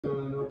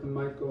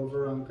mic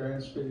over on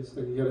Grand Street. He's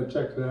like, you gotta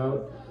check it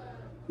out.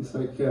 He's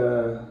like,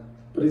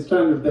 but he's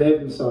trying to behave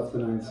himself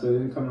tonight, so he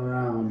didn't come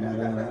around.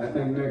 I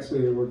think next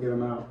week we'll get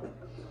him out.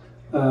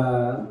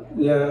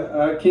 Yeah,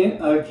 I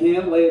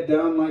can't lay it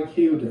down like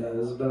Hugh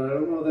does, but I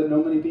don't know that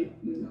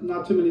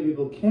not too many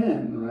people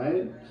can,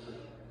 right?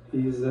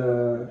 He's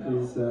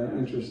an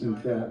interesting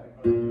cat.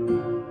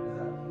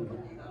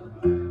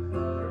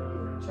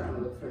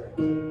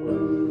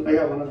 I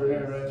got one over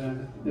here right now.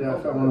 Yeah, I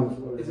found one on the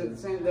floor. Is it the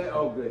same day?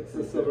 Oh, good. It's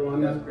the silver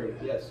one. That's great.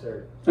 Yes,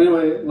 sir.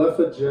 Anyway, Left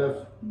Foot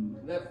Jeff.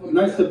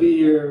 Nice to be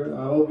here.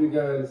 I hope you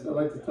guys, I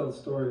like to tell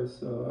stories,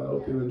 so I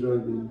hope you enjoy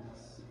these.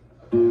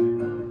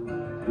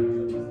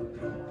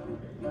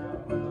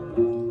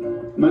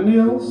 My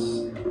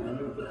nails.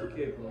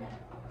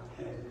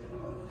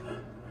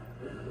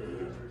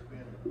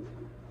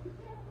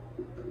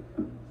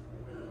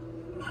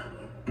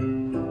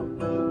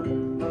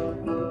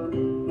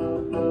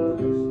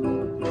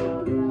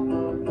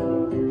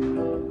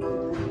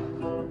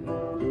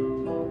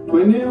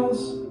 My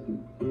nails.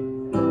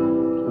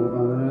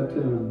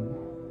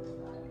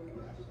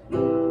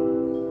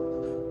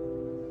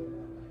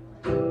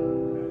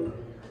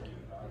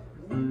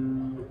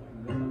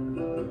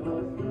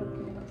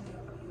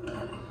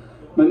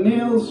 My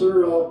nails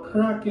are all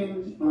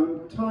cracking,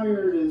 I'm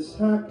tired as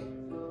heck.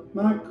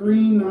 My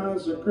green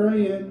eyes are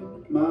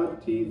graying, my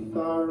teeth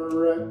are a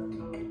wreck.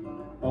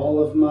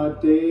 All of my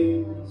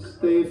days,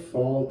 they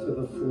fall to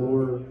the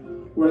floor,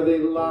 where they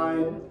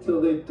lie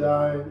till they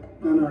die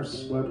and are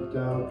swept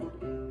out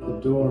the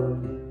door.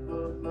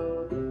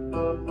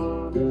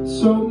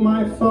 So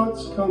my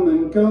thoughts come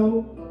and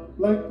go,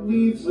 like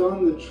leaves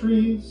on the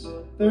trees.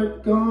 They're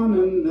gone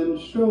and then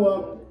show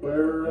up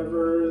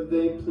wherever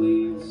they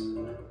please.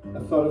 I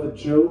thought of a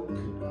joke,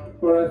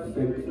 or I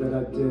think that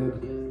I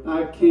did.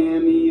 I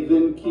can't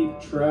even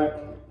keep track,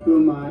 who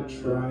am I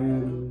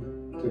trying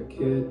to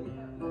kid?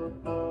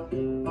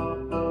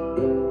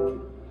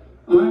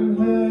 I'm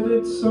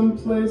headed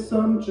someplace,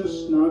 I'm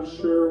just not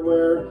sure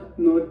where.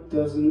 No, it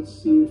doesn't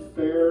seem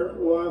fair,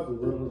 oh, I've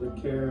little to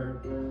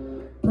care.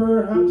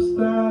 Perhaps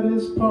that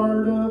is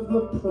part of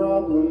the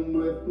problem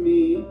with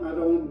me. I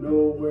don't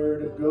know where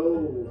to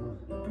go,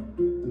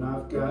 and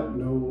I've got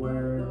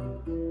nowhere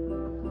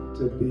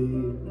to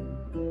be.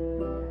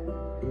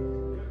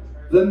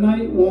 The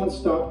night won't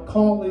stop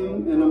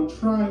calling, and I'm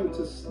trying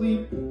to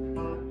sleep.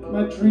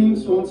 My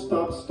dreams won't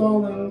stop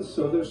stalling,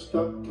 so they're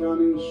stuck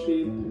counting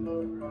sheep.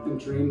 And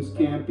dreams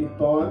can't be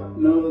bought,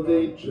 no,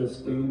 they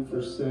just ain't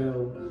for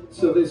sale.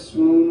 So they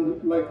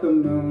swoon like the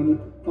moon,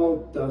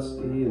 all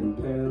dusty and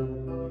pale.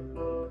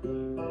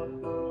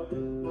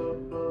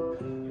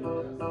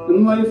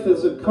 And life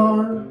is a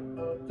car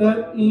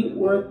that ain't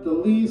worth the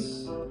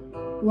lease.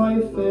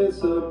 Life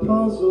is a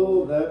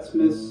puzzle that's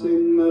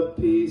missing a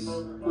piece.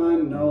 I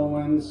know,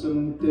 and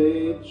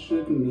someday it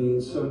should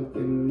mean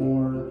something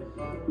more.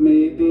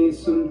 Maybe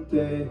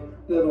someday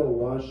it'll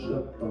wash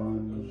up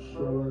on the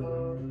shore.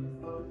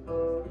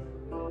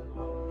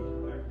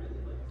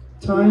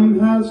 Time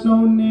has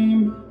no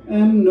name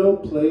and no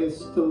place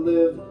to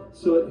live,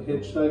 so it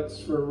hitchhikes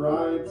for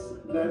rides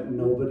that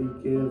nobody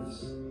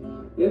gives.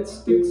 It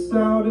sticks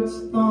out its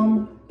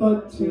thumb,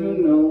 but to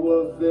no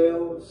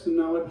avail, so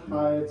now it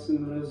hides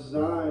and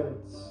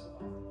resides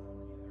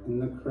in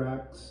the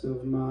cracks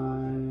of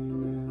my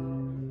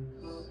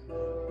nails.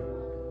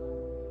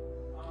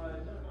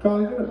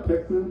 Carl, you got a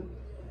pick, man?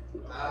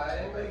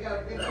 Anybody got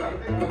a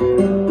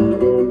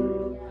pick?